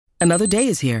Another day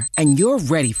is here, and you're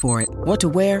ready for it. What to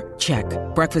wear? Check.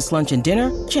 Breakfast, lunch, and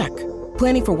dinner? Check.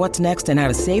 Planning for what's next and how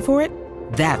to save for it?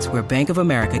 That's where Bank of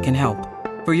America can help.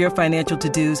 For your financial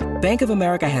to-dos, Bank of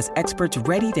America has experts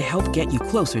ready to help get you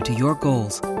closer to your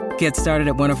goals. Get started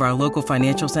at one of our local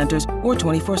financial centers or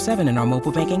 24/7 in our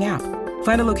mobile banking app.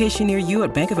 Find a location near you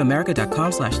at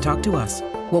bankofamerica.com/talktous.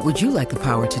 What would you like the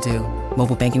power to do?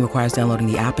 Mobile banking requires downloading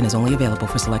the app and is only available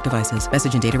for select devices.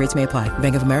 Message and data rates may apply.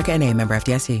 Bank of America N.A., member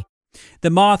FDIC. The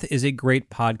Moth is a great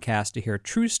podcast to hear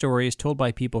true stories told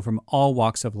by people from all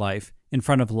walks of life in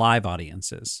front of live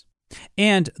audiences.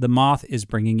 And The Moth is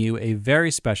bringing you a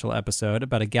very special episode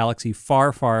about a galaxy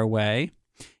far, far away.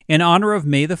 In honor of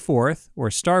May the 4th,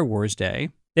 or Star Wars Day,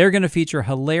 they're going to feature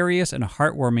hilarious and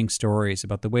heartwarming stories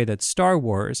about the way that Star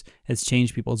Wars has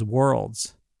changed people's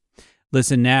worlds.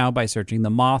 Listen now by searching The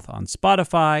Moth on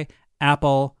Spotify,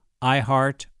 Apple,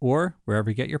 iHeart, or wherever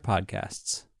you get your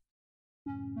podcasts.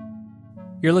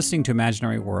 You're listening to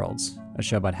Imaginary Worlds, a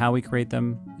show about how we create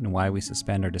them and why we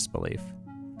suspend our disbelief.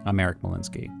 I'm Eric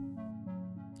Molinsky.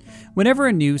 Whenever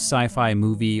a new sci-fi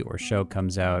movie or show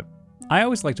comes out, I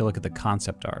always like to look at the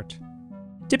concept art.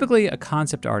 Typically, a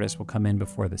concept artist will come in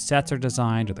before the sets are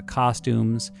designed or the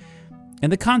costumes,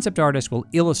 and the concept artist will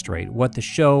illustrate what the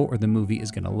show or the movie is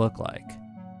going to look like.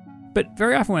 But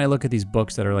very often when I look at these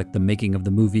books that are like the making of the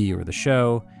movie or the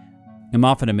show, I'm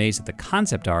often amazed that the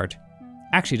concept art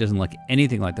actually doesn't look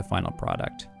anything like the final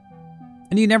product.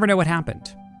 And you never know what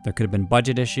happened. There could have been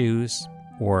budget issues,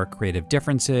 or creative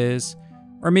differences,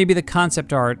 or maybe the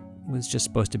concept art was just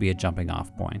supposed to be a jumping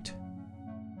off point.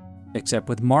 Except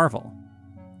with Marvel.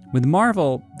 With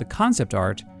Marvel, the concept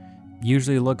art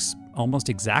usually looks almost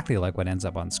exactly like what ends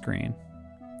up on screen.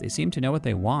 They seem to know what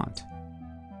they want.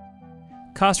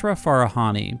 Khosrow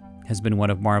Farahani has been one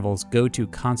of Marvel's go-to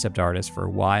concept artists for a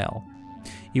while.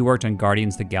 He worked on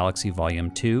Guardians of the Galaxy Volume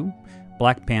 2,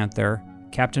 Black Panther,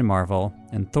 Captain Marvel,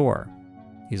 and Thor.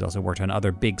 He's also worked on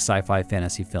other big sci-fi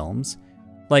fantasy films,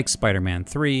 like Spider-Man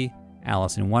 3,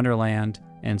 Alice in Wonderland,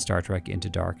 and Star Trek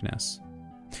Into Darkness.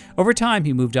 Over time,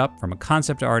 he moved up from a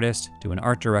concept artist to an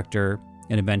art director,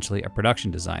 and eventually a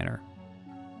production designer.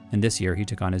 And this year, he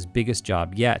took on his biggest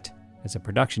job yet as a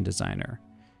production designer,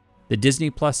 the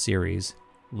Disney Plus series,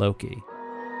 Loki.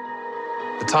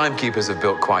 The Timekeepers have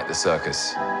built quite the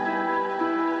circus.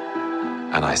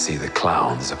 And I see the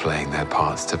clowns are playing their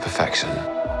parts to perfection.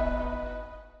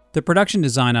 The production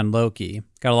design on Loki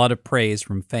got a lot of praise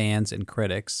from fans and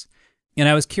critics, and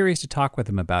I was curious to talk with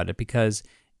him about it because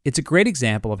it's a great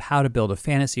example of how to build a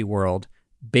fantasy world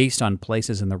based on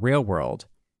places in the real world.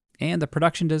 And the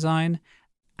production design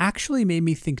actually made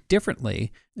me think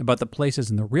differently about the places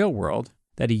in the real world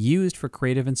that he used for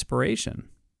creative inspiration.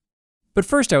 But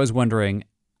first I was wondering,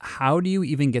 how do you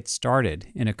even get started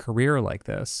in a career like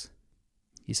this?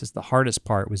 He says the hardest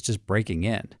part was just breaking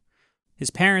in.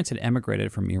 His parents had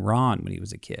emigrated from Iran when he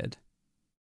was a kid.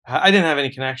 I didn't have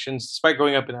any connections, despite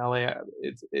growing up in LA. At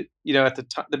the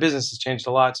time, the business has changed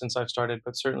a lot since I've started,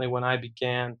 but certainly when I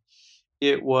began,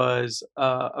 it was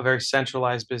a very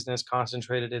centralized business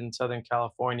concentrated in Southern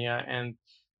California, and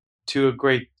to a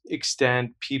great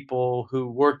extent, people who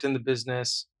worked in the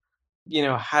business,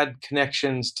 had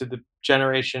connections to the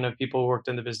generation of people who worked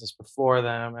in the business before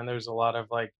them, and there's a lot of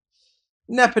like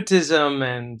nepotism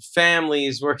and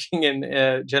families working in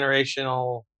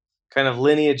generational kind of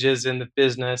lineages in the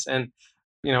business. And,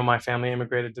 my family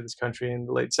immigrated to this country in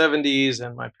the late 70s,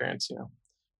 and my parents,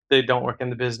 they don't work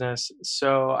in the business.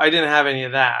 So I didn't have any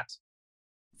of that.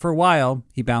 For a while,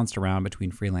 he bounced around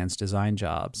between freelance design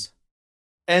jobs.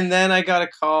 And then I got a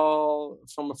call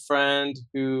from a friend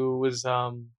who was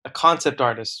a concept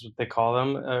artist, is what they call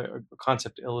them, a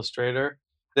concept illustrator.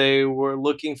 They were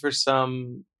looking for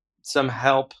some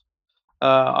help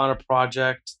on a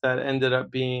project that ended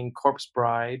up being Corpse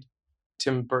Bride,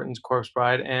 Tim Burton's Corpse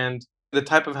Bride. And the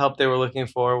type of help they were looking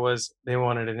for was they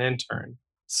wanted an intern.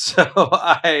 So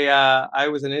I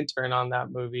was an intern on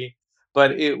that movie,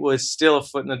 but it was still a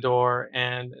foot in the door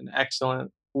and an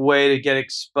excellent way to get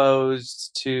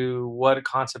exposed to what a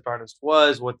concept artist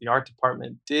was, what the art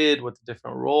department did, what the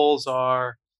different roles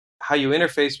are, how you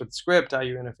interface with script, how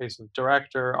you interface with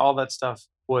director. All that stuff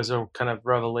was a kind of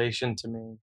revelation to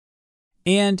me.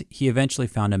 And he eventually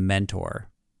found a mentor,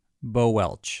 Bo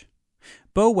Welch.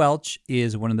 Bo Welch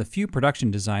is one of the few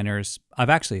production designers I've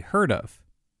actually heard of,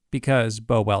 because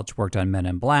Bo Welch worked on Men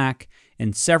in Black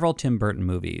and several Tim Burton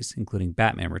movies, including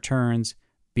Batman Returns,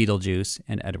 Beetlejuice,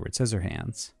 and Edward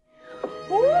Scissorhands.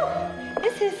 Ooh,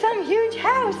 this is some huge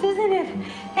house, isn't it?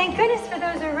 Thank goodness for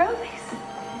those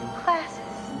aerobics classes.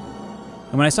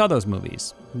 And when I saw those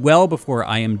movies, well before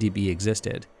IMDb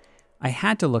existed, I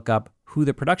had to look up who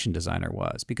the production designer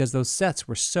was, because those sets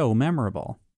were so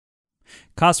memorable.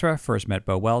 Khosrow first met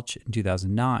Bo Welch in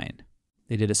 2009.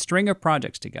 They did a string of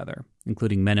projects together,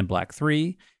 including Men in Black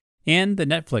 3 and the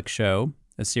Netflix show,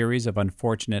 A Series of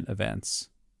Unfortunate Events.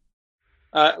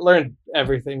 I learned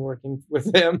everything working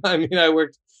with him. I mean,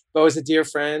 Bo is a dear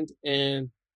friend, and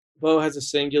Bo has a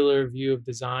singular view of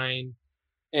design,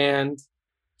 and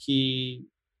he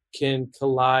can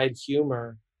collide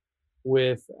humor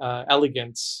with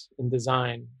elegance in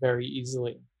design very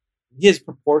easily. His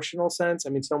proportional sense, I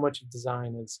mean, so much of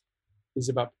design is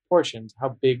about proportions,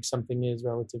 how big something is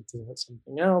relative to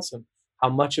something else, and how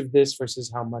much of this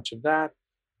versus how much of that,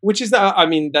 which is,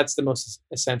 that's the most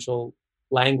essential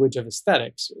language of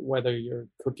aesthetics, whether you're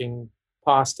cooking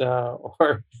pasta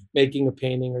or making a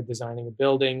painting or designing a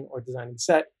building or designing a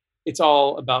set. It's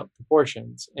all about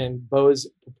proportions, and Bo's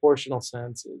proportional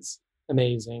sense is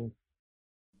amazing.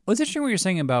 Well, it's interesting what you're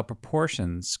saying about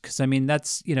proportions, because, I mean,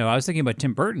 that's, I was thinking about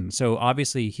Tim Burton. So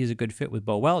obviously he's a good fit with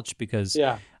Bo Welch because,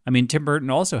 yeah. I mean, Tim Burton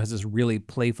also has this really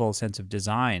playful sense of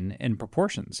design and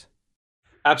proportions.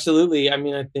 Absolutely. I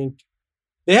mean, I think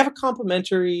they have a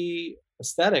complementary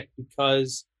aesthetic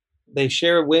because they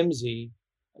share whimsy.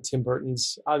 Tim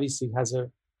Burton's obviously has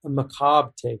a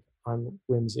macabre take on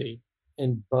whimsy,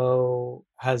 and Bo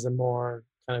has a more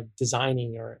kind of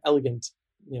designy or elegant,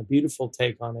 beautiful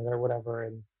take on it or whatever.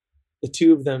 And the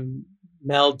two of them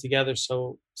meld together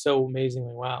so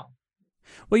amazingly well.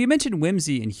 Well, you mentioned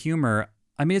whimsy and humor.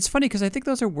 I mean, it's funny because I think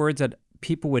those are words that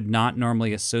people would not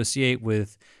normally associate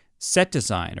with set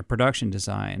design or production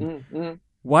design. Mm-hmm.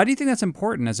 Why do you think that's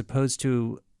important as opposed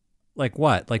to like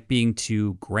what? Like being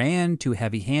too grand, too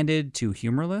heavy-handed, too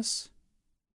humorless?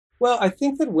 Well, I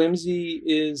think that whimsy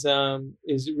is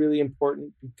really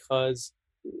important because,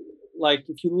 like,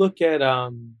 if you look at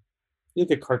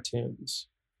cartoons,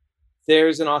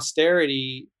 there's an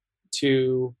austerity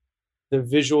to the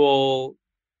visual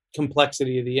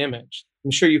complexity of the image.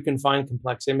 I'm sure you can find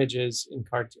complex images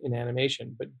in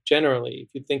animation, but generally, if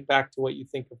you think back to what you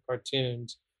think of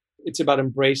cartoons, it's about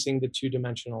embracing the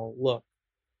two-dimensional look.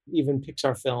 Even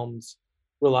Pixar films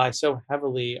rely so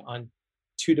heavily on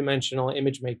two-dimensional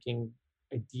image-making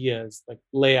ideas, like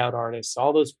layout artists.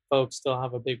 All those folks still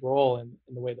have a big role in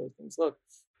the way those things look.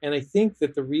 And I think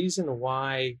that the reason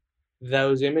why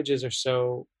those images are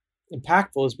so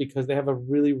impactful is because they have a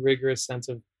really rigorous sense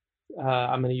of,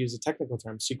 I'm going to use a technical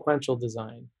term, sequential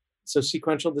design. So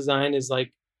sequential design is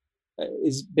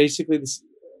basically this,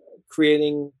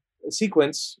 creating a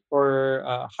sequence or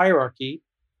a hierarchy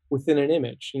within an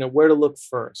image, where to look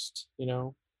first,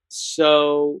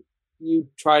 So you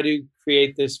try to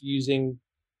create this using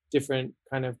different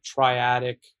kind of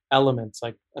triadic elements,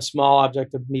 like a small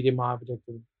object, a medium object,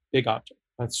 a big object,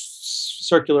 a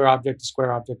circular object, a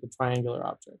square object, a triangular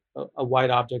object, a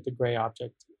white object, a gray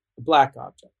object, a black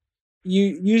object.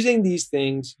 Using these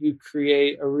things, you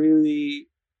create a really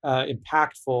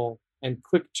impactful and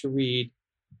quick to read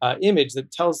image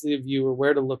that tells the viewer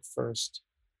where to look first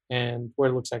and where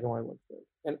it looks like and where it looks good.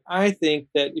 And I think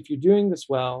that if you're doing this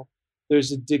well,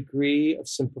 there's a degree of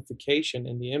simplification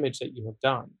in the image that you have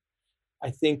done. I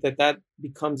think that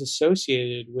becomes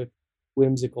associated with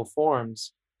whimsical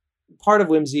forms. Part of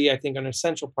whimsy, I think an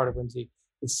essential part of whimsy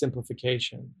is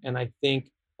simplification. And I think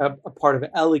a part of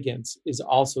elegance is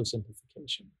also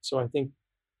simplification. So I think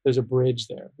there's a bridge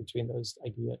there between those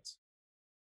ideas.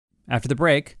 After the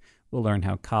break, we'll learn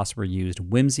how Khosrow used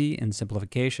whimsy and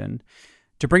simplification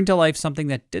to bring to life something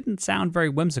that didn't sound very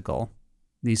whimsical,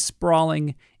 the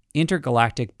sprawling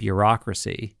intergalactic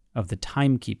bureaucracy of the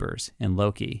Timekeepers in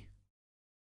Loki.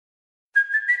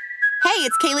 Hey,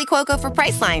 it's Kaylee Cuoco for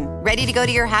Priceline. Ready to go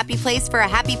to your happy place for a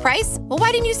happy price? Well,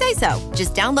 why didn't you say so?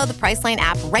 Just download the Priceline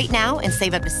app right now and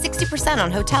save up to 60% on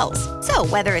hotels. So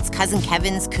whether it's Cousin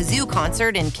Kevin's Kazoo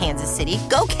Concert in Kansas City,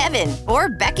 go Kevin, or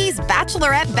Becky's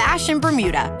Bachelorette Bash in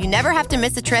Bermuda, you never have to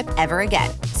miss a trip ever again.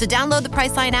 So download the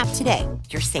Priceline app today.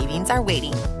 Your savings are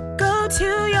waiting. Go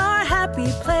to your happy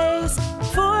place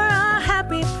for a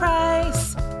happy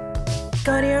price.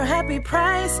 Go to your happy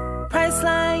price,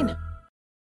 Priceline.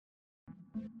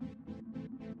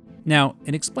 Now,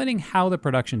 in explaining how the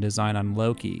production design on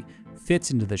Loki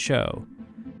fits into the show,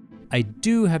 I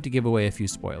do have to give away a few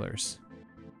spoilers.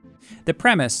 The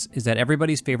premise is that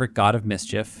everybody's favorite god of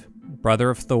mischief,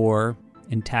 brother of Thor,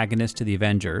 antagonist to the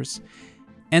Avengers,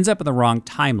 ends up in the wrong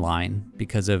timeline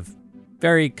because of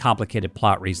very complicated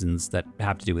plot reasons that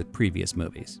have to do with previous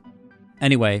movies.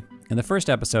 Anyway, in the first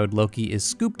episode, Loki is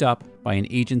scooped up by an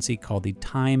agency called the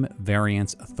Time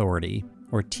Variance Authority,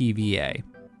 or TVA.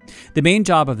 The main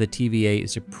job of the TVA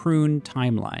is to prune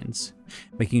timelines,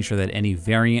 making sure that any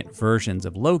variant versions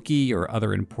of Loki or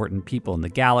other important people in the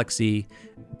galaxy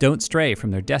don't stray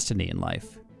from their destiny in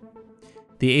life.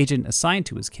 The agent assigned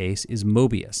to his case is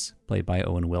Mobius, played by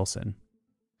Owen Wilson.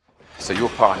 So you're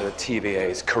part of the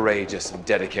TVA's courageous and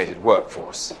dedicated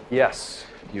workforce. Yes.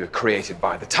 You were created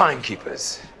by the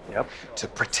Timekeepers. Yep. To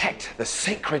protect the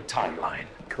sacred timeline.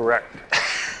 Correct.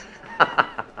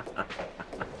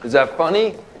 Is that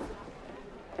funny?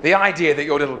 The idea that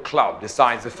your little club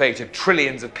decides the fate of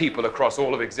trillions of people across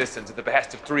all of existence at the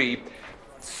behest of 3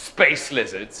 space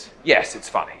lizards, yes, it's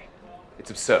funny.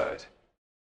 It's absurd.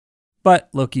 But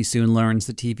Loki soon learns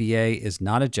the TVA is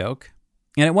not a joke,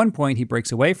 and at one point he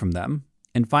breaks away from them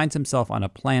and finds himself on a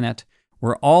planet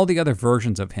where all the other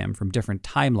versions of him from different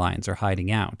timelines are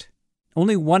hiding out.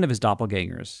 Only one of his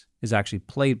doppelgangers is actually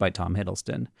played by Tom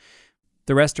Hiddleston.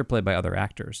 The rest are played by other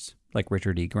actors, like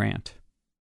Richard E. Grant.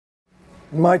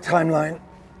 In my timeline,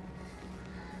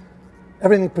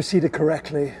 everything proceeded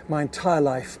correctly my entire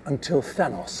life until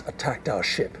Thanos attacked our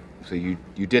ship. So you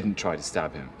didn't try to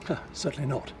stab him? Certainly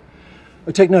not.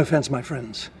 Take no offense, my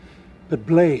friends, but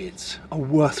blades are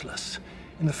worthless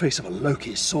in the face of a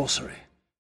Loki sorcery.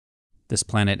 This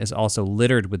planet is also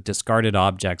littered with discarded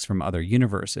objects from other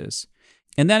universes,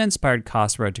 and that inspired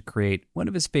Cosgrove to create one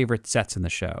of his favorite sets in the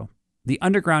show, the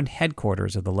underground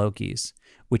headquarters of the Lokis,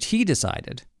 which he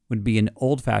decided would be an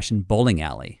old-fashioned bowling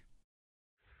alley.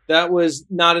 That was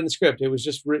not in the script. It was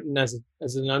just written as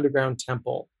an underground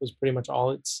temple, was pretty much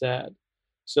all it said.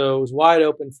 So it was wide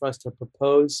open for us to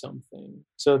propose something.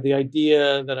 So the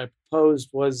idea that I proposed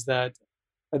was that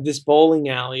this bowling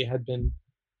alley had been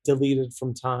deleted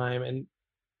from time, and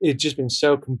it had just been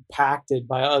so compacted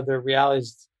by other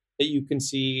realities that you can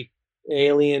see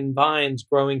alien vines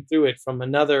growing through it from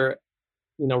another,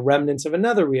 remnants of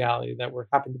another reality that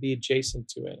happen to be adjacent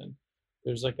to it. And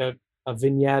there's like a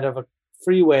vignette of a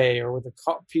freeway or with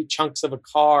chunks of a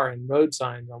car and road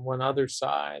signs on one other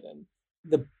side. And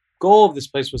the goal of this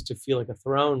place was to feel like a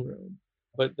throne room,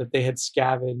 but that they had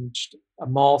scavenged a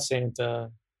mall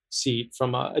Santa seat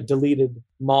from a deleted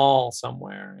mall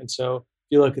somewhere. And so if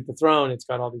you look at the throne, it's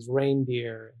got all these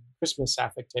reindeer and Christmas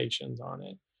affectations on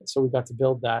it. So we got to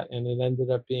build that, and it ended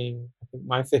up being, I think,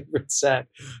 my favorite set.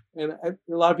 And a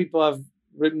lot of people have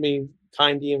written me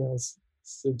kind emails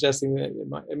suggesting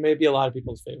that it may be a lot of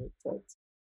people's favorite sets.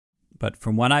 But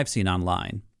from what I've seen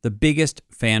online, the biggest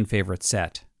fan favorite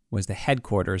set was the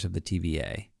headquarters of the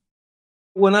TVA.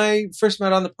 When I first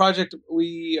met on the project,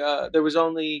 there was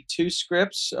only 2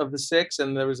 scripts of the 6,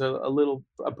 and there was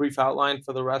a brief outline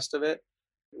for the rest of it.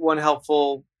 One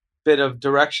helpful bit of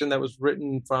direction that was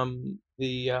written from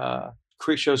the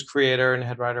show's creator and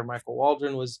head writer Michael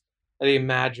Waldron was that he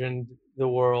imagined the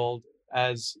world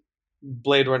as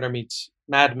Blade Runner meets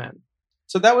Mad Men.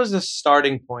 So that was the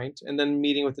starting point. And then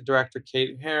meeting with the director,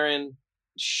 Kate Herron,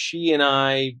 she and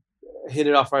I hit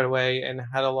it off right away and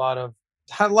had a lot of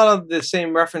the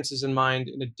same references in mind.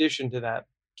 In addition to that,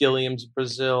 Gilliam's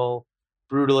Brazil,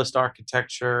 brutalist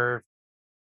architecture.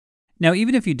 Now,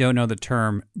 even if you don't know the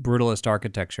term brutalist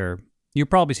architecture, you've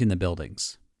probably seen the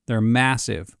buildings. They're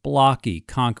massive, blocky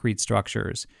concrete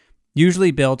structures,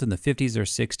 usually built in the 50s or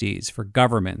 60s for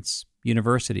governments,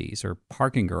 universities, or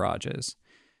parking garages.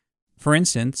 For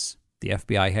instance, the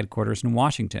FBI headquarters in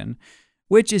Washington,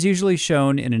 which is usually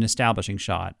shown in an establishing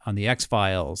shot on The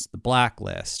X-Files, The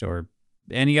Blacklist, or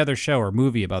any other show or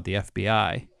movie about the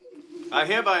FBI. I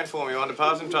hereby inform you on the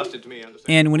powers entrusted to me.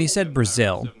 And when he said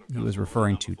Brazil, he was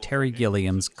referring to Terry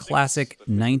Gilliam's classic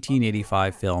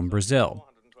 1985 film Brazil,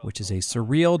 which is a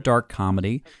surreal dark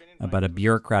comedy about a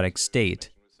bureaucratic state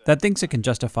that thinks it can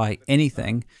justify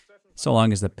anything so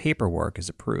long as the paperwork is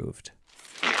approved.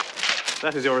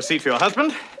 That is your receipt for your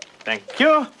husband. Thank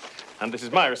you. And this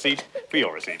is my receipt for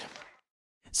your receipt.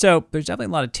 So there's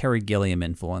definitely a lot of Terry Gilliam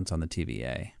influence on the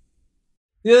TVA.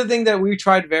 The other thing that we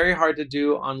tried very hard to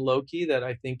do on Loki that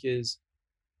I think is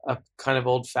a kind of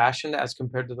old-fashioned as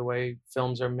compared to the way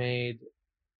films are made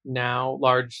now,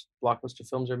 large blockbuster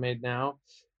films are made now,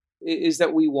 is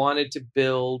that we wanted to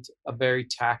build a very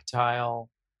tactile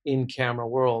in-camera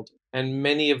world. And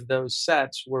many of those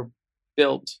sets were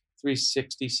built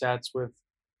 360 sets with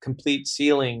complete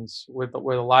ceilings where the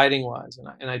lighting was.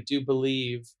 And I do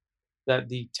believe that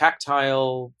the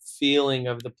tactile feeling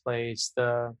of the place,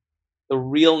 the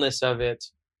realness of it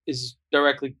is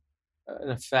directly an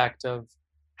effect of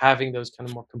having those kind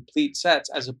of more complete sets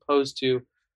as opposed to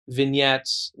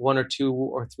vignettes, 1 or 2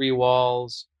 or 3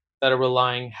 walls that are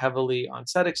relying heavily on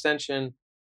set extension.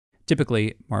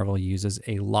 Typically, Marvel uses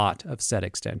a lot of set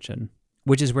extension,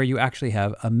 which is where you actually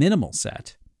have a minimal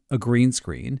set, a green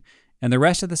screen, and the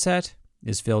rest of the set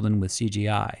is filled in with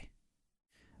CGI.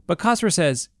 But Cosper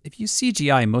says if you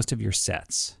CGI most of your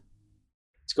sets,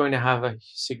 it's going to have a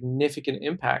significant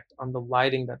impact on the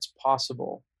lighting that's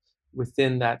possible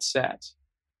within that set.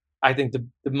 I think the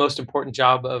most important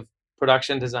job of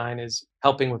production design is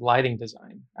helping with lighting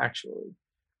design, actually.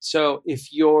 So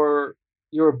if your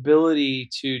ability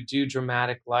to do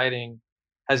dramatic lighting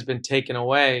has been taken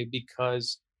away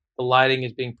because the lighting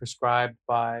is being prescribed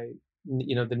by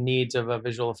the needs of a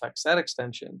visual effects set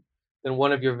extension, then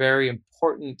one of your very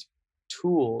important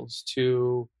tools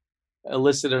to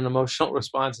elicit an emotional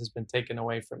response has been taken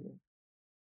away from you.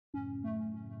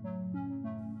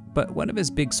 But one of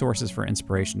his big sources for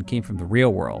inspiration came from the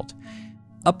real world,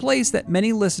 a place that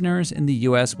many listeners in the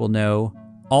US will know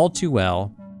all too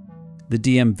well, the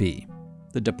DMV,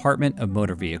 the Department of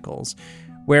Motor Vehicles,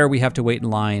 where we have to wait in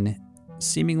line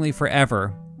seemingly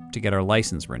forever to get our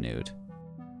license renewed.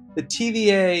 The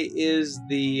TVA is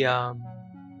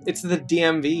it's the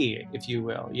DMV, if you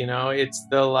will. It's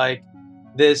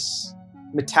this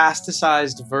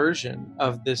metastasized version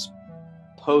of this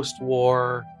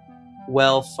post-war,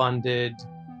 well-funded,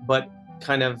 but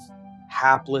kind of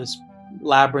hapless,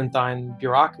 labyrinthine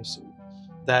bureaucracy.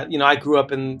 That, I grew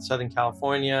up in Southern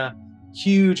California.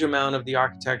 Huge amount of the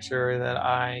architecture that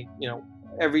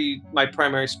my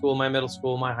primary school, my middle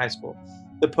school, my high school,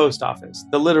 the post office,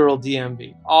 the literal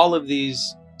DMV, all of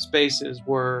these spaces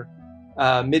were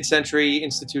mid-century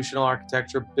institutional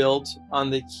architecture built on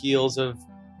the heels of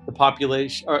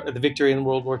the victory in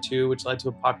World War II, which led to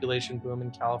a population boom in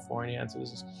California. And so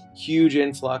there's this huge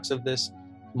influx of this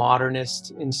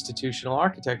modernist institutional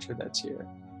architecture that's here.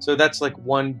 So that's like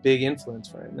one big influence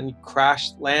for it. And then you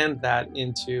crash land that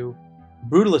into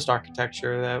brutalist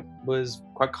architecture that was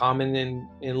quite common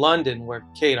in London, where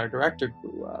Kate, our director,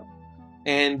 grew up.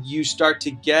 And you start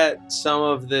to get some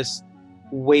of this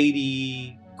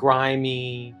weighty,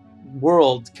 grimy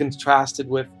world contrasted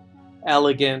with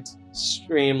elegant,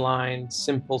 streamlined,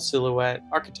 simple silhouette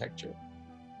architecture.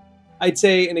 I'd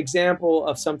say an example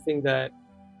of something that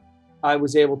I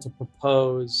was able to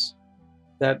propose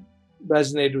that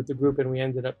resonated with the group and we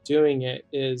ended up doing it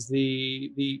is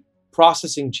the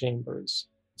processing chambers.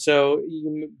 So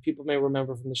people may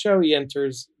remember from the show, he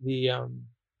enters the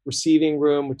receiving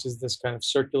room, which is this kind of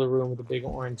circular room with a big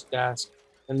orange desk.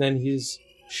 And then he's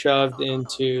shoved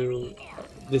into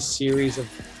this series of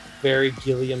very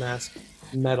Gilliam-esque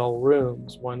metal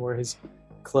rooms, one where his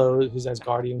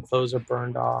Asgardian clothes are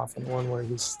burned off, and one where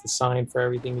he's the sign for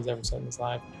everything he's ever said in his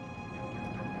life.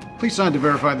 Please sign to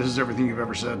verify this is everything you've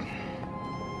ever said.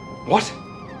 What?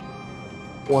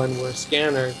 One where a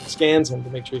scanner scans him to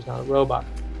make sure he's not a robot.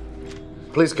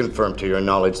 Please confirm to your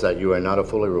knowledge that you are not a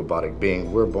fully robotic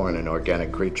being. We're born an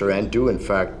organic creature and do in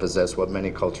fact possess what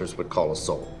many cultures would call a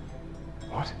soul.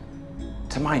 What?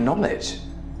 To my knowledge?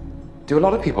 Do a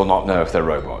lot of people not know if they're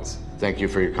robots? Thank you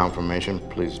for your confirmation.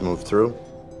 Please move through.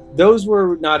 Those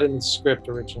were not in the script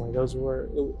originally. It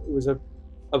was a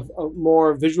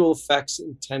more visual effects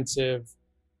intensive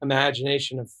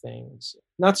imagination of things.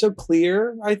 Not so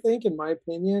clear, I think, in my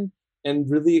opinion, and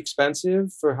really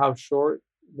expensive for how short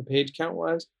the page count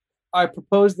was. I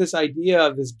proposed this idea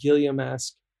of this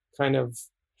Gilliam-esque kind of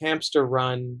hamster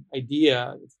run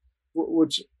idea,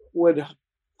 which would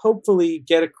hopefully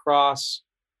get across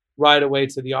right away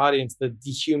to the audience the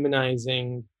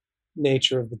dehumanizing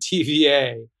nature of the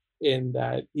TVA, in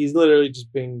that he's literally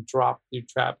just being dropped through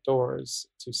trapdoors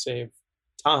to save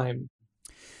time.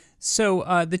 So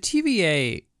the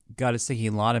TVA got us thinking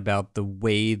a lot about the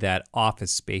way that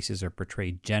office spaces are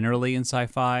portrayed generally in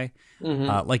sci-fi.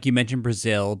 Mm-hmm. Like you mentioned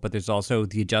Brazil, but there's also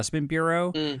The Adjustment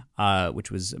Bureau,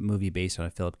 which was a movie based on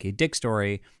a Philip K. Dick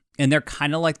story. And they're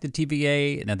kind of like the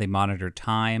TVA, and they monitor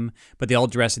time, but they all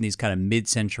dress in these kind of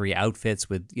mid-century outfits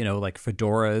with, like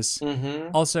fedoras. Mm-hmm.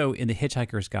 Also, in The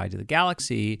Hitchhiker's Guide to the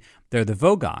Galaxy, they're the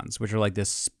Vogons, which are like this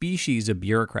species of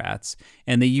bureaucrats,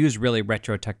 and they use really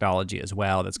retro technology as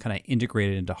well that's kind of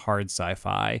integrated into hard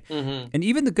sci-fi. Mm-hmm. And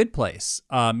even The Good Place,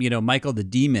 Michael the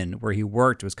Demon, where he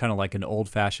worked, was kind of like an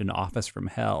old-fashioned office from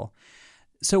hell.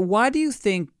 So why do you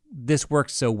think this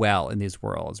works so well in these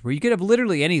worlds where you could have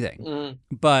literally anything,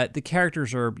 but the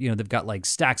characters are, they've got like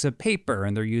stacks of paper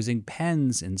and they're using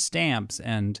pens and stamps.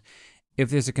 And if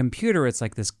there's a computer, it's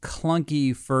like this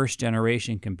clunky first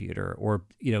generation computer, or,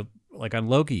 like on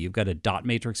Loki, you've got a dot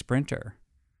matrix printer.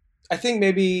 I think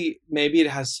maybe it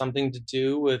has something to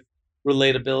do with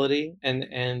relatability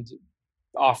and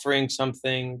offering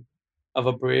something of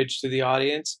a bridge to the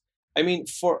audience. I mean,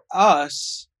 for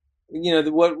us,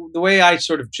 the way I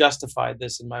sort of justified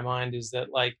this in my mind is that,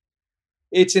 like,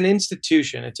 it's an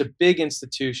institution. It's a big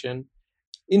institution.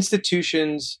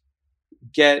 Institutions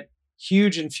get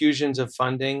huge infusions of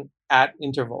funding at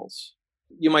intervals.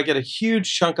 You might get a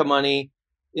huge chunk of money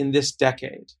in this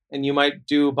decade, and you might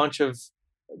do a bunch of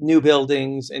new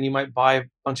buildings, and you might buy a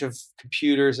bunch of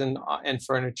computers and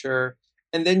furniture,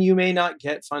 and then you may not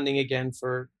get funding again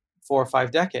for 4 or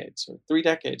 5 decades or 3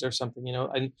 decades or something,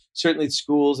 and certainly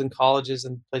schools and colleges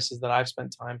and places that I've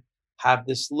spent time have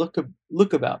this look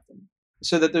about them,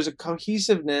 so that there's a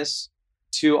cohesiveness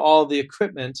to all the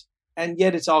equipment, and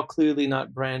yet it's all clearly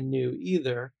not brand new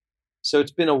either. So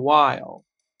it's been a while.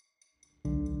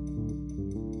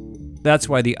 That's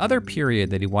why the other period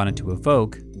that he wanted to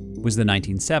evoke was the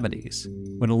 1970s,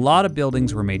 when a lot of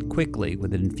buildings were made quickly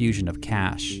with an infusion of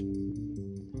cash.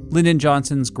 Lyndon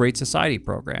Johnson's Great Society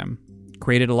program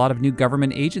created a lot of new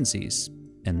government agencies,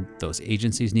 and those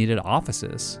agencies needed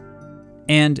offices.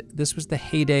 And this was the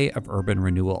heyday of urban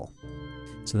renewal.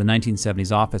 So the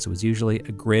 1970s office was usually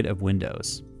a grid of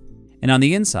windows. And on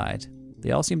the inside,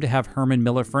 they all seemed to have Herman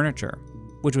Miller furniture,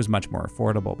 which was much more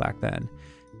affordable back then.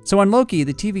 So on Loki,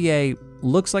 the TVA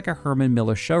looks like a Herman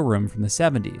Miller showroom from the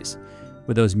 70s,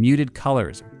 with those muted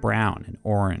colors of brown and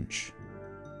orange.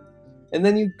 And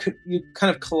then you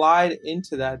kind of collide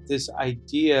into that, this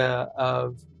idea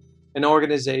of an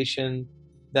organization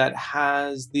that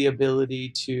has the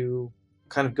ability to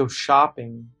kind of go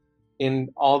shopping in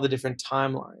all the different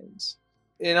timelines.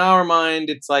 In our mind,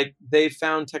 it's like they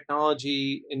found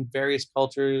technology in various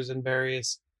cultures and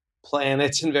various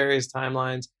planets and various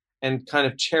timelines, and kind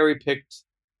of cherry-picked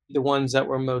the ones that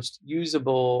were most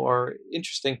usable or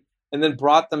interesting, and then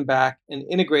brought them back and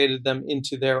integrated them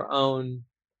into their own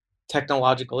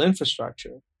technological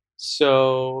infrastructure.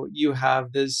 So you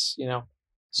have this,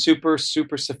 super,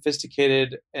 super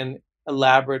sophisticated and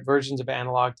elaborate versions of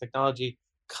analog technology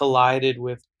collided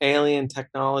with alien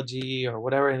technology or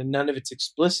whatever, and none of it's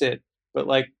explicit, but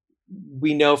like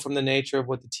we know from the nature of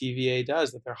what the TVA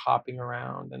does that they're hopping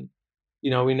around. And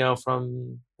we know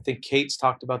from, I think Kate's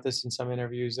talked about this in some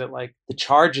interviews, that like the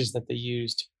charges that they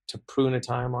used to prune a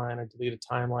timeline or delete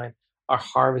a timeline are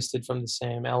harvested from the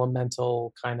same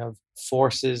elemental kind of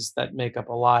forces that make up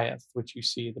Alioth, which you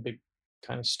see the big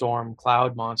kind of storm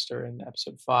cloud monster in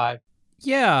episode 5.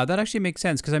 Yeah, that actually makes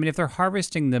sense, because I mean, if they're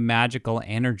harvesting the magical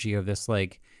energy of this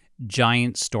like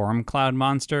giant storm cloud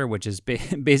monster, which is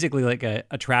basically like a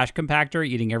trash compactor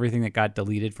eating everything that got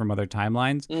deleted from other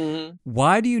timelines,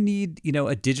 why do you need,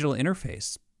 a digital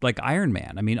interface like Iron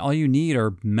Man? I mean, all you need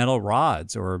are metal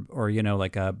rods or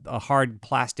like a hard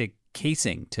plastic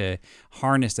casing to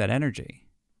harness that energy.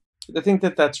 I think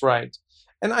that's right.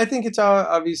 And I think it's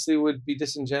obviously would be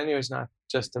disingenuous not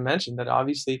just to mention that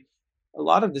obviously a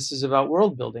lot of this is about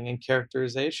world building and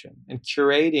characterization and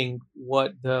curating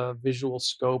what the visual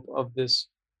scope of this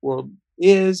world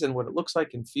is and what it looks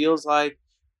like and feels like.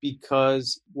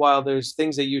 Because while there's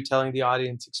things that you're telling the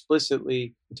audience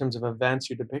explicitly in terms of events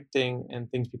you're depicting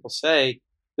and things people say,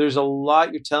 there's a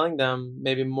lot you're telling them,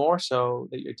 maybe more so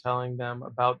that you're telling them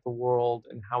about the world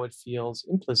and how it feels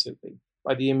implicitly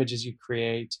by the images you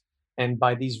create and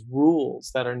by these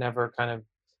rules that are never kind of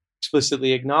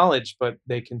explicitly acknowledged, but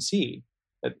they can see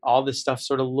that all this stuff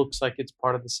sort of looks like it's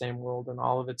part of the same world, and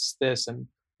all of it's this, and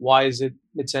why is it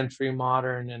mid-century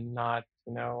modern and not,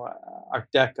 Art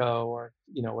Deco or,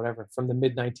 whatever from the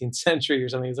mid-19th century or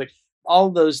something. It's like all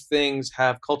those things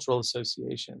have cultural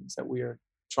associations that we are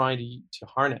trying to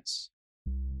harness.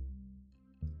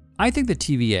 I think the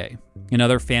TVA and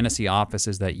other fantasy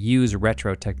offices that use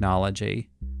retro technology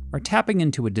are tapping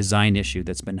into a design issue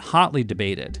that's been hotly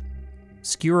debated: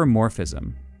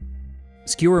 skeuomorphism.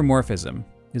 Skeuomorphism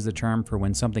is the term for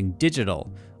when something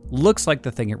digital looks like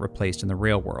the thing it replaced in the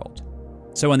real world.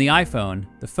 So on the iPhone,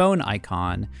 the phone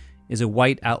icon is a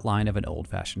white outline of an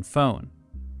old-fashioned phone.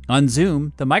 On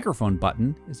Zoom, the microphone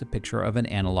button is a picture of an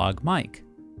analog mic.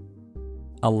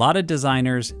 A lot of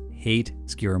designers hate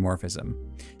skeuomorphism.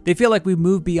 They feel like we've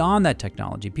moved beyond that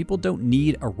technology. People don't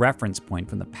need a reference point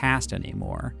from the past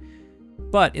anymore.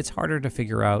 But it's harder to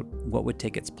figure out what would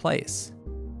take its place.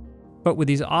 But with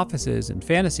these offices and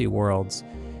fantasy worlds,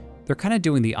 they're kind of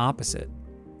doing the opposite.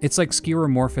 It's like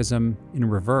skeuomorphism in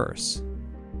reverse.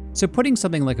 So putting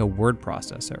something like a word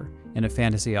processor in a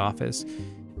fantasy office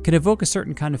can evoke a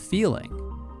certain kind of feeling,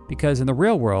 because in the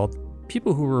real world,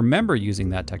 people who remember using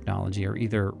that technology are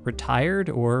either retired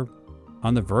or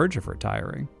on the verge of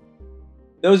retiring.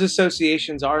 Those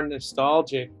associations are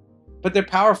nostalgic, but they're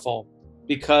powerful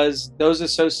because those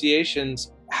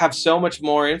associations have so much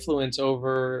more influence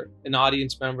over an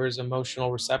audience member's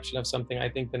emotional reception of something, I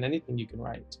think, than anything you can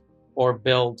write or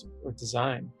build or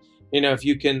design. If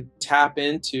you can tap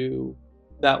into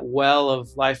that well of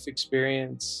life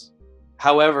experience,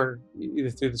 however,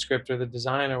 either through the script or the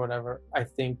design or whatever, I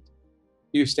think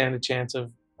you stand a chance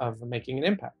of making an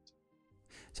impact.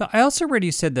 So I also read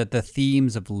you said that the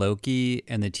themes of Loki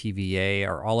and the TVA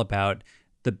are all about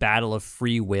the battle of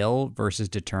free will versus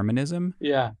determinism.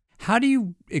 Yeah. How do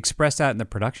you express that in the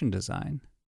production design?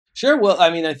 Sure. Well,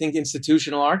 I mean, I think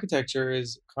institutional architecture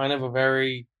is kind of a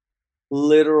very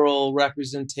literal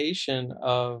representation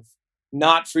of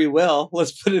not free will,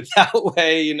 let's put it that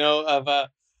way,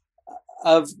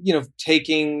 of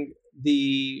taking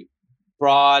the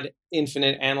broad,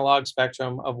 infinite analog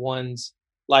spectrum of one's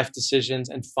life decisions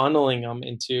and funneling them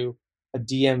into a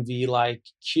DMV-like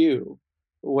queue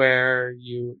where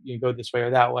you go this way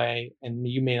or that way, and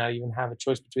you may not even have a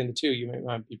choice between the two. You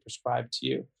might be prescribed to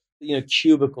you.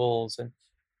 Cubicles and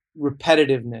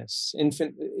repetitiveness,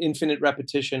 infinite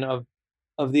repetition of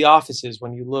the offices.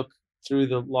 When you look through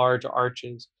the large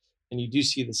arches and you do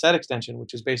see the set extension,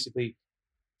 which is basically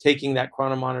taking that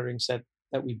chronomonitoring set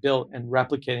that we built and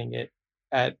replicating it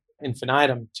at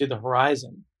infinitum to the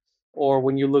horizon. Or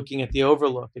when you're looking at the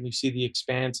overlook and you see the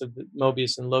expanse of the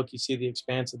Mobius and Loki, see the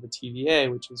expanse of the TVA,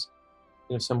 which is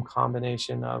some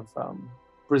combination of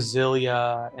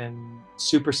Brasilia and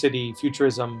Super City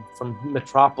futurism from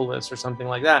Metropolis or something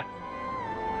like that.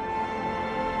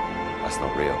 That's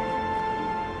not real.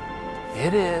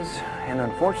 It is, and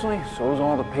unfortunately, so is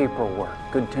all the paperwork.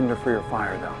 Good tinder for your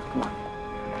fire, though. Come on.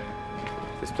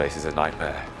 This place is a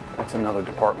nightmare. That's another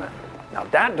department. Now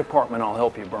that department I'll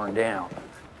help you burn down.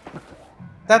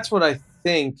 That's what I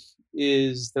think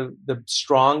is the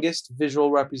strongest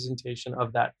visual representation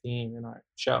of that theme in our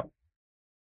show.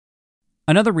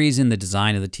 Another reason the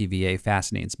design of the TVA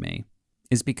fascinates me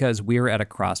is because we're at a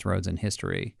crossroads in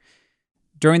history.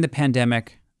 During the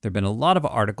pandemic, there have been a lot of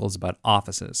articles about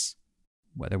offices,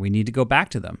 whether we need to go back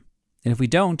to them. And if we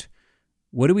don't,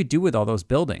 what do we do with all those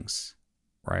buildings?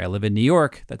 Where I live in New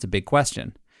York, that's a big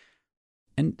question.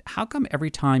 And how come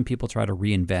every time people try to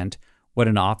reinvent what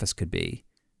an office could be,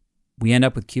 we end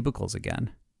up with cubicles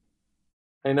again?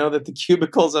 I know that the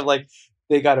cubicles have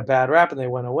they got a bad rap and they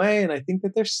went away. And I think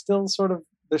that they're still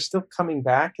coming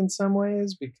back in some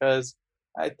ways, because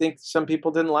I think some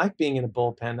people didn't like being in a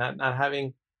bullpen, not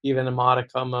having even a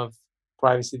modicum of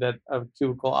privacy that a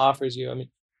cubicle offers you. I mean,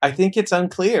 I think it's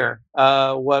unclear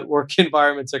what work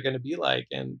environments are going to be like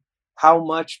and how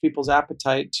much people's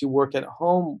appetite to work at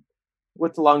home,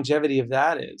 what the longevity of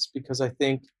that is, because I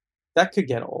think that could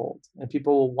get old and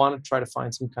people will want to try to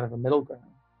find some kind of a middle ground.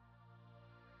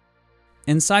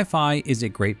 And Sci-Fi is a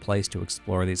great place to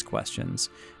explore these questions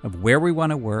of where we want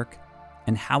to work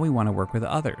and how we want to work with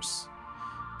others.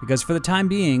 Because for the time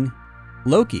being,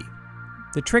 Loki,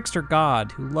 the trickster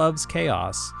god who loves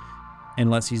chaos,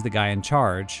 unless he's the guy in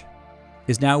charge,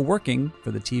 is now working for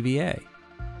the TVA.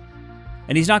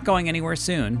 And he's not going anywhere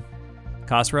soon.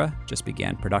 Khosrow just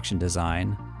began production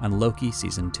design on Loki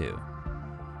Season 2.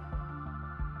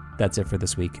 That's it for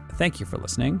this week. Thank you for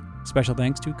listening. Special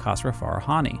thanks to Khosrow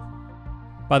Farahani.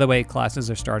 By the way,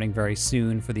 classes are starting very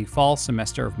soon for the fall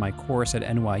semester of my course at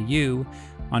NYU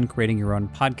on creating your own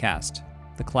podcast.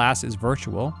 The class is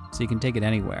virtual, so you can take it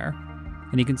anywhere.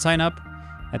 And you can sign up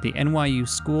at the NYU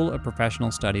School of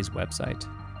Professional Studies website.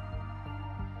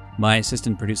 My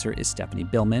assistant producer is Stephanie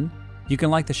Billman. You can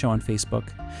like the show on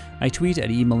Facebook. I tweet at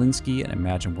eMalinsky and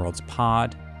Imagine Worlds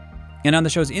Pod. And on the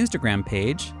show's Instagram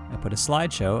page, I put a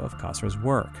slideshow of Khosrow's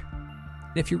work.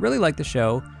 If you really like the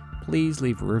show, please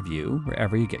leave a review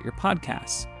wherever you get your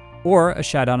podcasts, or a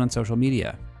shout out on social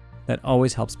media. That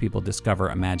always helps people discover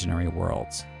imaginary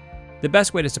worlds. The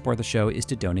best way to support the show is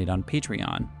to donate on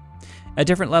Patreon. At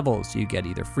different levels, you get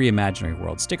either free Imaginary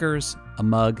World stickers, a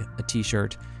mug, a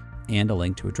t-shirt, and a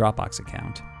link to a Dropbox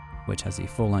account, which has the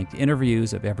full-length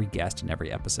interviews of every guest in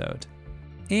every episode.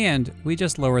 And we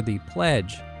just lowered the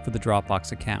pledge for the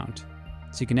Dropbox account,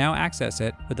 so you can now access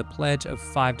it with a pledge of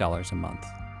 $5 a month.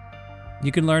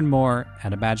 You can learn more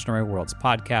at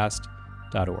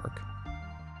imaginaryworldspodcast.org.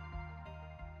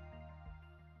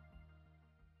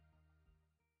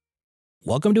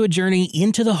 Welcome to a journey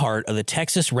into the heart of the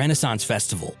Texas Renaissance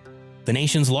Festival, the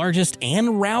nation's largest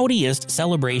and rowdiest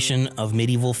celebration of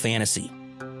medieval fantasy.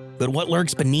 But what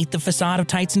lurks beneath the facade of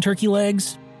tights and turkey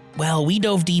legs? Well, we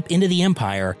dove deep into the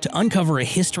empire to uncover a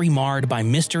history marred by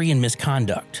mystery and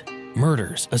misconduct,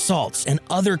 murders, assaults, and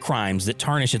other crimes that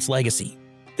tarnish its legacy.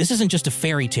 This isn't just a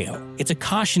fairy tale, it's a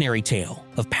cautionary tale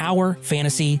of power,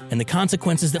 fantasy, and the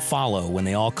consequences that follow when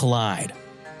they all collide.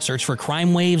 Search for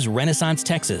Crime Waves Renaissance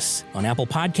Texas on Apple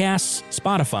Podcasts,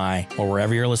 Spotify, or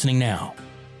wherever you're listening now.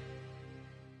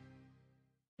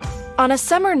 On a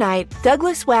summer night,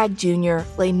 Douglas Wag Jr.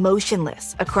 lay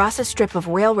motionless across a strip of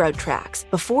railroad tracks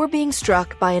before being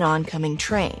struck by an oncoming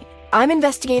train. I'm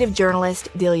investigative journalist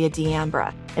Delia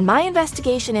D'Ambra, and my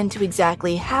investigation into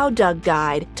exactly how Doug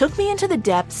died took me into the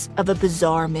depths of a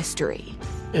bizarre mystery.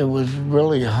 It was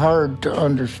really hard to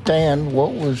understand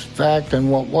what was fact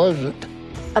and what wasn't.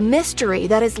 A mystery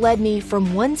that has led me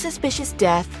from one suspicious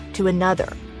death to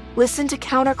another. Listen to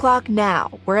Counterclock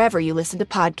now, wherever you listen to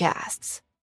podcasts.